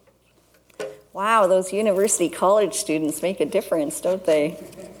Wow, those university college students make a difference, don't they?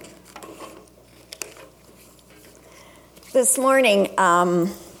 This morning,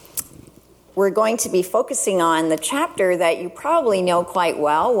 we're going to be focusing on the chapter that you probably know quite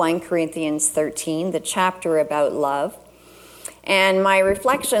well, 1 Corinthians 13, the chapter about love. And my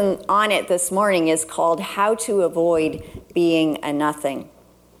reflection on it this morning is called How to Avoid Being a Nothing.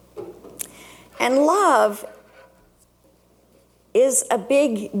 And love is a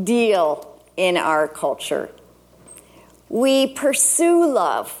big deal in our culture. We pursue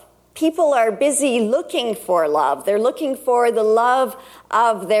love. People are busy looking for love. They're looking for the love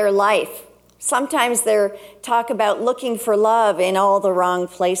of their life. Sometimes they talk about looking for love in all the wrong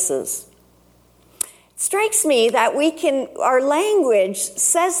places. It strikes me that our language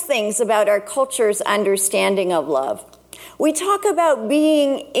says things about our culture's understanding of love. We talk about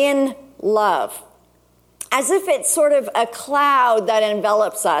being in love, as if it's sort of a cloud that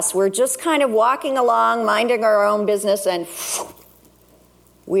envelops us. We're just kind of walking along, minding our own business, and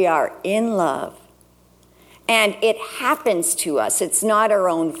we are in love. And it happens to us. It's not our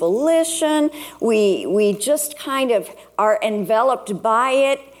own volition. We just kind of are enveloped by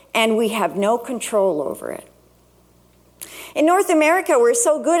it, and we have no control over it. In North America, we're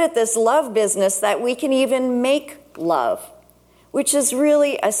so good at this love business that we can even make love, which is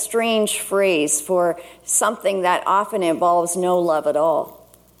really a strange phrase for something that often involves no love at all.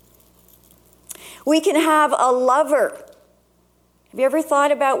 We can have a lover. Have you ever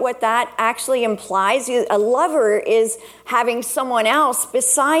thought about what that actually implies? A lover is having someone else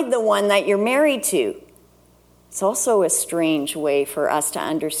beside the one that you're married to. It's also a strange way for us to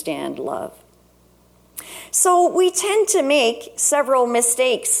understand love. So we tend to make several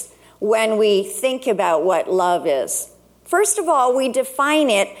mistakes when we think about what love is. First of all, we define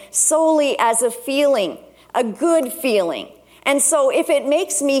it solely as a feeling, a good feeling. And so if it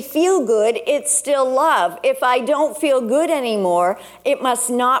makes me feel good, it's still love. If I don't feel good anymore, it must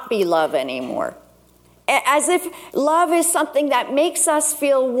not be love anymore. As if love is something that makes us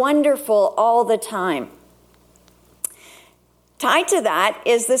feel wonderful all the time. Tied to that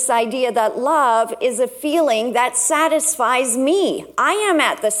is this idea that love is a feeling that satisfies me. I am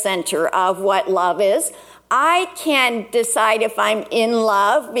at the center of what love is. I can decide if I'm in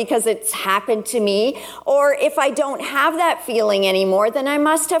love because it's happened to me, or if I don't have that feeling anymore, then I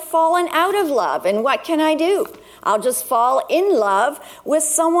must have fallen out of love. And what can I do? I'll just fall in love with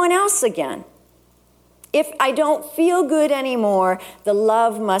someone else again. If I don't feel good anymore, the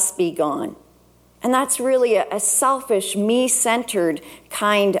love must be gone. And that's really a selfish, me-centered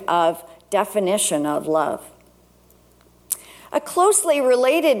kind of definition of love. A closely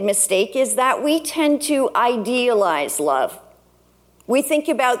related mistake is that we tend to idealize love. We think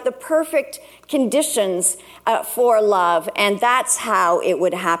about the perfect conditions for love, and that's how it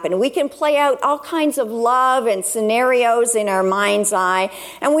would happen. We can play out all kinds of love and scenarios in our mind's eye,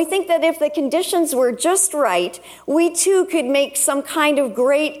 and we think that if the conditions were just right, we too could make some kind of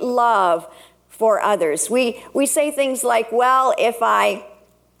great love for others. We say things like, well, if I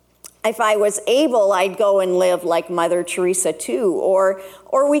was able, I'd go and live like Mother Teresa too.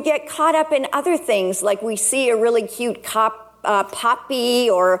 Or we get caught up in other things, like we see a really cute puppy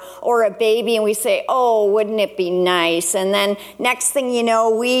or a baby, and we say, oh, wouldn't it be nice? And then next thing you know,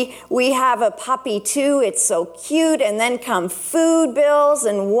 we have a puppy too. It's so cute. And then come food bills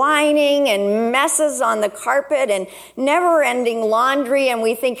and whining and messes on the carpet and never-ending laundry. And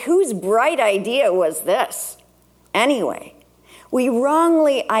we think, whose bright idea was this? Anyway. We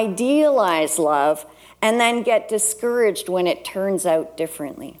wrongly idealize love and then get discouraged when it turns out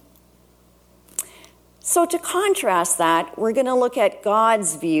differently. So to contrast that, we're going to look at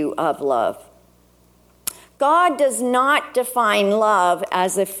God's view of love. God does not define love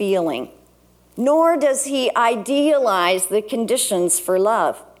as a feeling, nor does he idealize the conditions for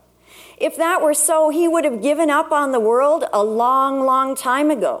love. If that were so, he would have given up on the world a long, long time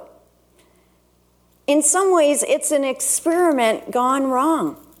ago. In some ways, it's an experiment gone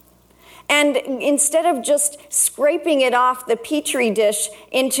wrong. And instead of just scraping it off the petri dish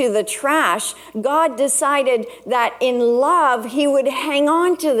into the trash, God decided that in love, he would hang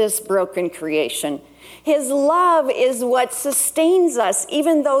on to this broken creation. His love is what sustains us,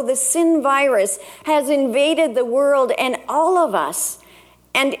 even though the sin virus has invaded the world and all of us.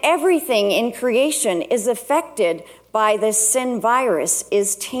 And everything in creation is affected by the sin virus,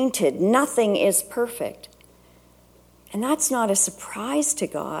 is tainted. Nothing is perfect. And that's not a surprise to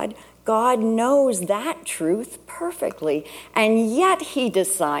God. God knows that truth perfectly, and yet he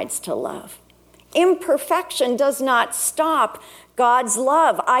decides to love. Imperfection does not stop God's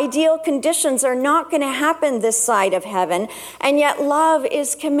love. Ideal conditions are not going to happen this side of heaven, and yet love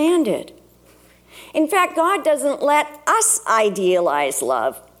is commanded. In fact, God doesn't let us idealize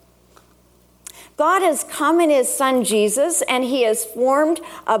love. God has come in his son Jesus, and he has formed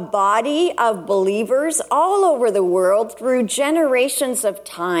a body of believers all over the world through generations of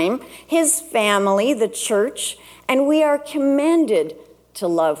time, his family, the church, and we are commanded to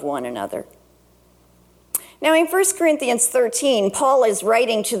love one another. Now, in 1 Corinthians 13, Paul is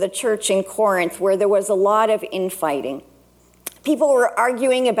writing to the church in Corinth where there was a lot of infighting. People were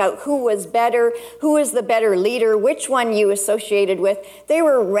arguing about who was better, who was the better leader, which one you associated with. They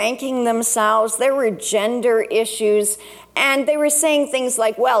were ranking themselves. There were gender issues. And they were saying things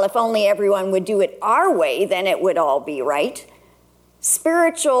like, well, if only everyone would do it our way, then it would all be right.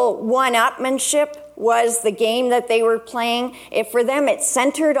 Spiritual one-upmanship was the game that they were playing. If for them it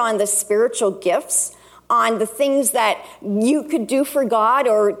centered on the spiritual gifts, on the things that you could do for God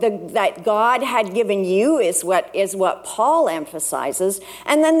or that God had given you is what Paul emphasizes.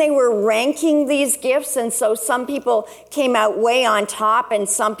 And then they were ranking these gifts, and so some people came out way on top and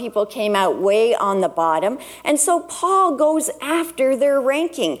some people came out way on the bottom. And so Paul goes after their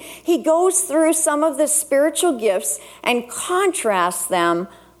ranking. He goes through some of the spiritual gifts and contrasts them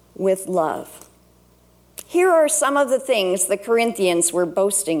with love. Here are some of the things the Corinthians were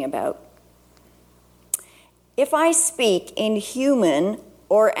boasting about. If I speak in human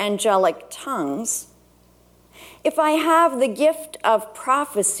or angelic tongues, if I have the gift of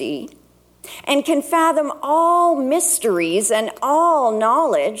prophecy and can fathom all mysteries and all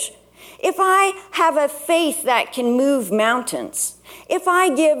knowledge, if I have a faith that can move mountains, if I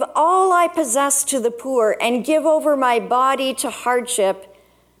give all I possess to the poor and give over my body to hardship,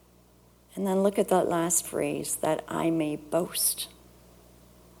 and then look at that last phrase, that I may boast.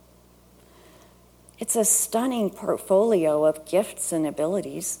 It's a stunning portfolio of gifts and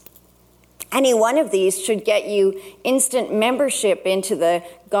abilities. Any one of these should get you instant membership into the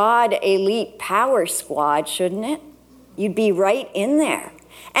God Elite Power Squad, shouldn't it? You'd be right in there.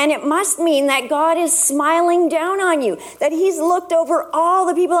 And it must mean that God is smiling down on you, that he's looked over all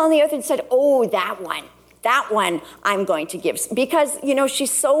the people on the earth and said, oh, that one I'm going to give. Because,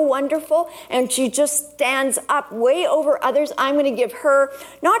 she's so wonderful and she just stands up way over others. I'm going to give her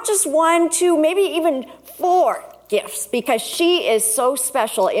not just 1, 2, maybe even 4 gifts because she is so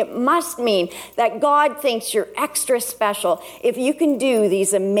special. It must mean that God thinks you're extra special if you can do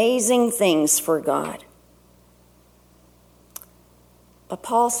these amazing things for God. But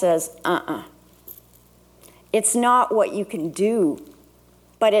Paul says, It's not what you can do,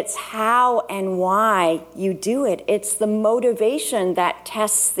 but it's how and why you do it. It's the motivation that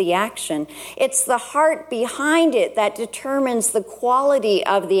tests the action. It's the heart behind it that determines the quality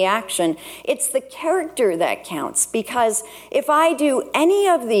of the action. It's the character that counts, because if I do any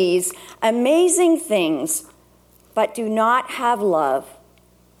of these amazing things but do not have love,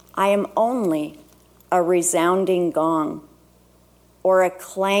 I am only a resounding gong or a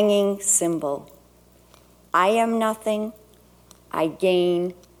clanging cymbal. I am nothing. I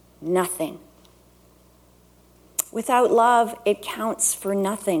gain nothing. Without love, it counts for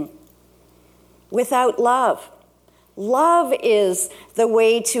nothing. Without love is the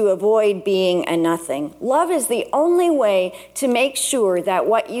way to avoid being a nothing. Love is the only way to make sure that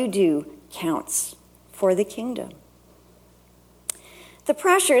what you do counts for the kingdom. The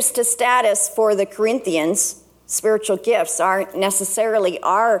pressures to status for the Corinthians, spiritual gifts, aren't necessarily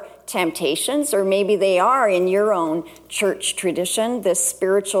our temptations, or maybe they are in your own church tradition, this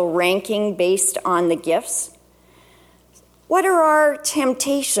spiritual ranking based on the gifts. What are our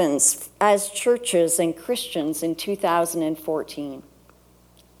temptations as churches and Christians in 2014?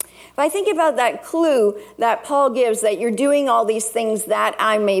 If I think about that clue that Paul gives, that you're doing all these things that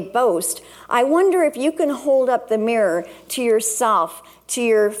I may boast, I wonder if you can hold up the mirror to yourself, to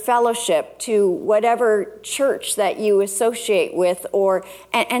your fellowship, to whatever church that you associate with,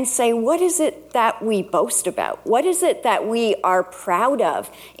 and say, what is it that we boast about? What is it that we are proud of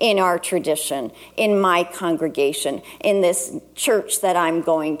in our tradition, in my congregation, in this church that I'm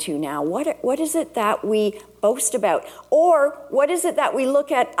going to now? What is it that we boast about? Or what is it that we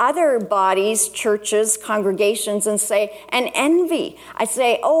look at other bodies, churches, congregations, and say, and envy? I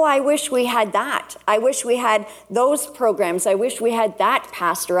say, oh, I wish we had that. I wish we had those programs. I wish we had that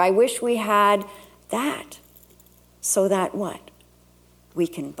pastor. I wish we had that. So that what? We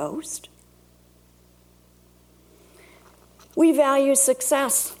can boast. We value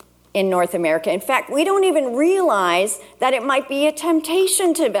success in North America. In fact, we don't even realize that it might be a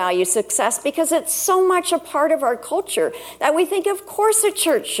temptation to value success because it's so much a part of our culture that we think, of course, a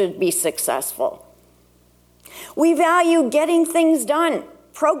church should be successful. We value getting things done,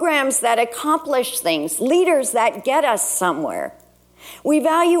 programs that accomplish things, leaders that get us somewhere. We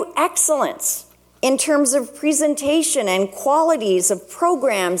value excellence, in terms of presentation and qualities of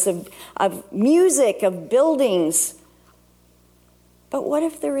programs, of music, of buildings. But what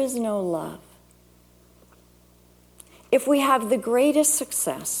if there is no love? If we have the greatest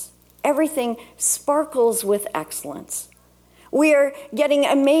success, everything sparkles with excellence. We are getting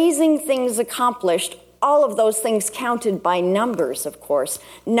amazing things accomplished, all of those things counted by numbers, of course,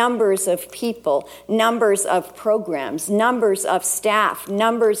 numbers of people, numbers of programs, numbers of staff,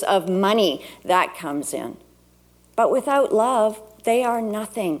 numbers of money that comes in. But without love, they are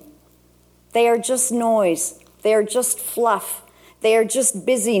nothing. They are just noise. They are just fluff. They are just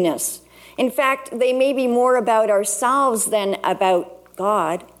busyness. In fact, they may be more about ourselves than about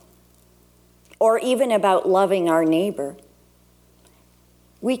God, or even about loving our neighbor.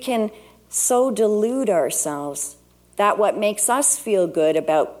 We can so delude ourselves that what makes us feel good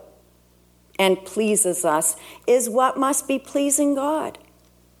about and pleases us is what must be pleasing God.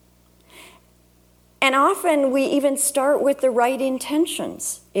 And often we even start with the right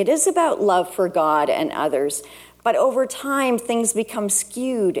intentions. It is about love for God and others, but over time things become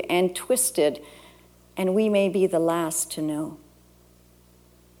skewed and twisted, and we may be the last to know.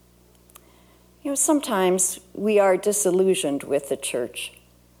 Sometimes we are disillusioned with the church.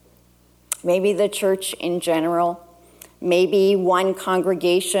 Maybe the church in general, maybe one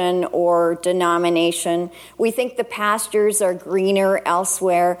congregation or denomination. We think the pastors are greener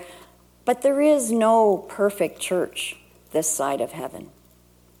elsewhere, but there is no perfect church this side of heaven.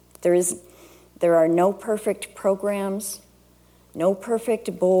 There are no perfect programs, no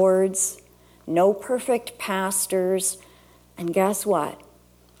perfect boards, no perfect pastors, and guess what?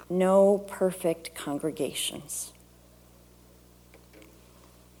 No perfect congregations.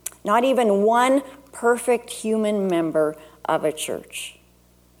 Not even one perfect human member of a church.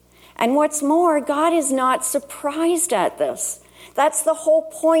 And what's more, God is not surprised at this. That's the whole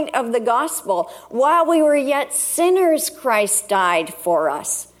point of the gospel. While we were yet sinners, Christ died for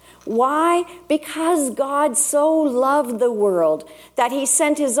us. Why? Because God so loved the world that he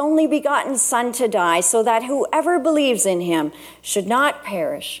sent his only begotten Son to die, so that whoever believes in him should not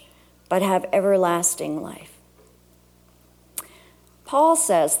perish, but have everlasting life. Paul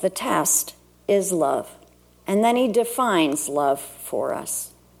says the test is love, and then he defines love for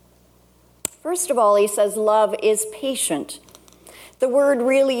us. First of all, he says love is patient. The word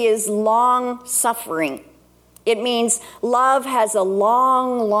really is long-suffering. It means love has a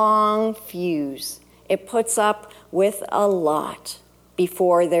long fuse. It puts up with a lot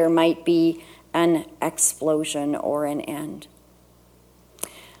before there might be an explosion or an end.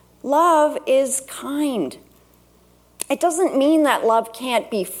 Love is kind. It doesn't mean that love can't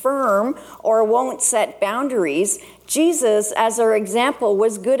be firm or won't set boundaries. Jesus, as our example,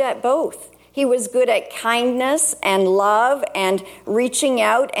 was good at both. He was good at kindness and love and reaching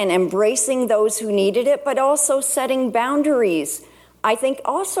out and embracing those who needed it, but also setting boundaries. I think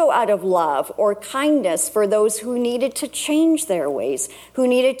also out of love or kindness for those who needed to change their ways, who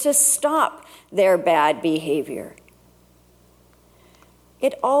needed to stop their bad behavior.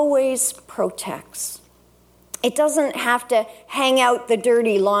 It always protects. It doesn't have to hang out the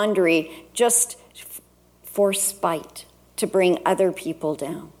dirty laundry just for spite, to bring other people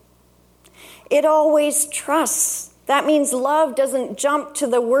down. It always trusts. That means love doesn't jump to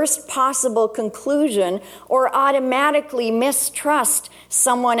the worst possible conclusion or automatically mistrust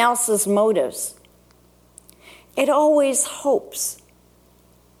someone else's motives. It always hopes.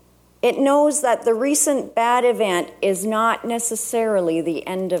 It knows that the recent bad event is not necessarily the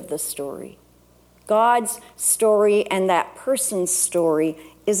end of the story. God's story and that person's story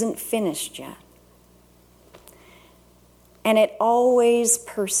isn't finished yet. And it always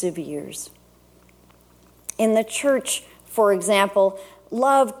perseveres. In the church, for example,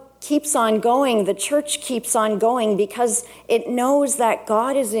 love keeps on going. The church keeps on going because it knows that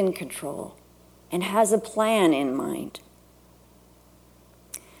God is in control and has a plan in mind.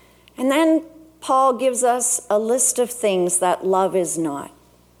 And then Paul gives us a list of things that love is not.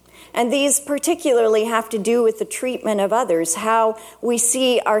 And these particularly have to do with the treatment of others, how we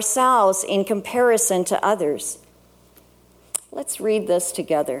see ourselves in comparison to others. Let's read this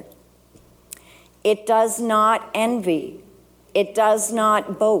together. It does not envy. It does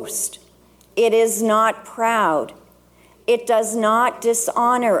not boast. It is not proud. It does not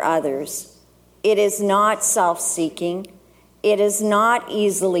dishonor others. It is not self-seeking. It is not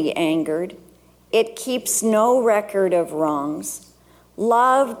easily angered. It keeps no record of wrongs.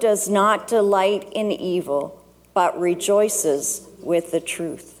 Love does not delight in evil, but rejoices with the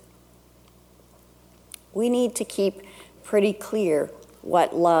truth. We need to keep pretty clear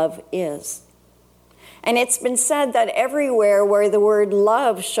what love is. And it's been said that everywhere where the word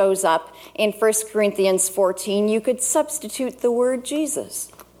love shows up in 1 Corinthians 14, you could substitute the word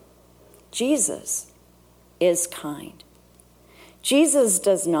Jesus. Jesus is kind. Jesus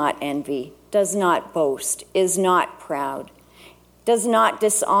does not envy, does not boast, is not proud, does not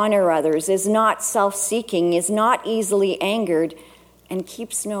dishonor others, is not self-seeking, is not easily angered, and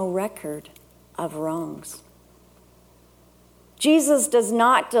keeps no record of wrongs. Jesus does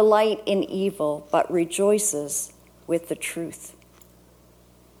not delight in evil, but rejoices with the truth.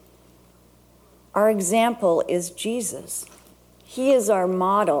 Our example is Jesus. He is our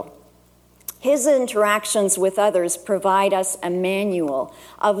model. His interactions with others provide us a manual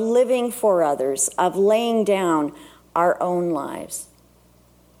of living for others, of laying down our own lives.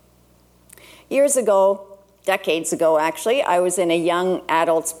 Years ago, decades ago actually, I was in a young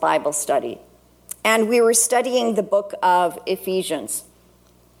adults Bible study. And we were studying the book of Ephesians.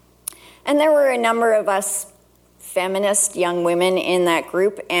 And there were a number of us feminist young women in that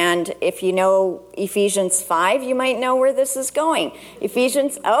group. And if you know Ephesians 5, you might know where this is going.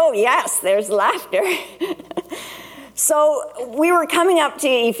 Oh yes, there's laughter. So we were coming up to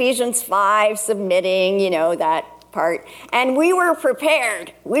Ephesians 5, submitting, that part. And we were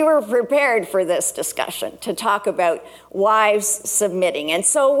prepared. We were prepared for this discussion to talk about wives submitting. And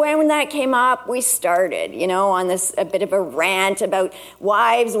so when that came up, we started, on this a bit of a rant about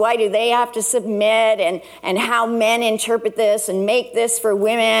wives. Why do they have to submit, and how men interpret this and make this for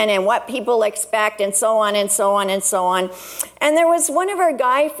women and what people expect, and so on and so on and so on. And there was one of our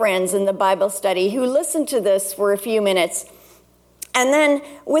guy friends in the Bible study who listened to this for a few minutes. And then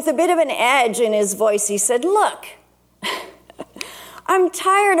with a bit of an edge in his voice, he said, "Look, I'm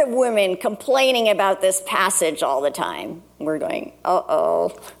tired of women complaining about this passage all the time." We're going,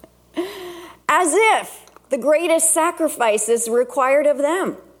 uh-oh. As if the greatest sacrifice is required of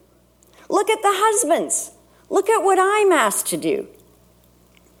them. Look at the husbands. Look at what I'm asked to do.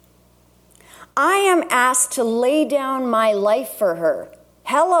 I am asked to lay down my life for her.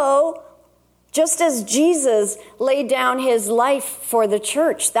 Hello. Just as Jesus laid down his life for the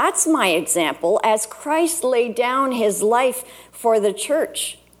church. That's my example, as Christ laid down his life for the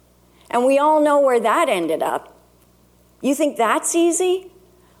church. And we all know where that ended up. You think that's easy?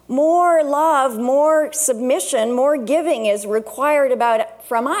 More love, more submission, more giving is required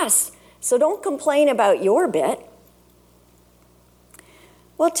from us. So don't complain about your bit.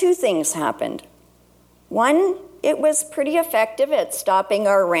 Well, two things happened. One, it was pretty effective at stopping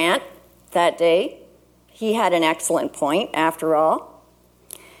our rant that day. He had an excellent point, after all.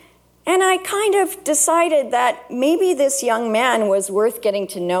 And I kind of decided that maybe this young man was worth getting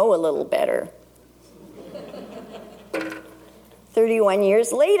to know a little better. 31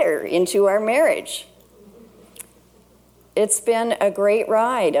 years later into our marriage. It's been a great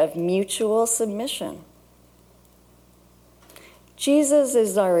ride of mutual submission. Jesus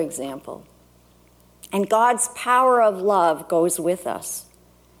is our example. And God's power of love goes with us,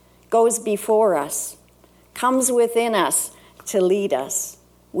 goes before us, comes within us to lead us.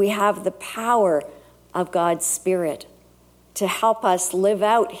 We have the power of God's Spirit to help us live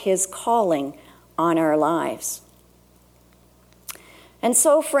out his calling on our lives. And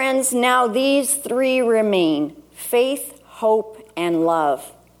so, friends, now these three remain: faith, hope, and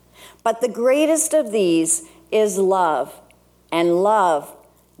love. But the greatest of these is love, and love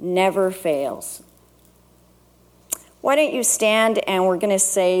never fails. Why don't you stand, and we're going to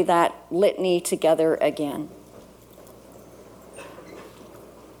say that litany together again.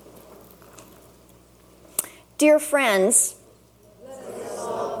 Dear friends,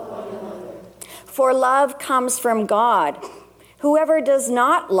 for love comes from God. Whoever does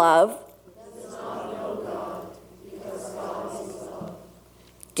not love does not know God, because God is love.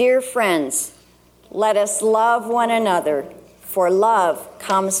 Dear friends, let us love one another, for love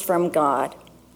comes from God.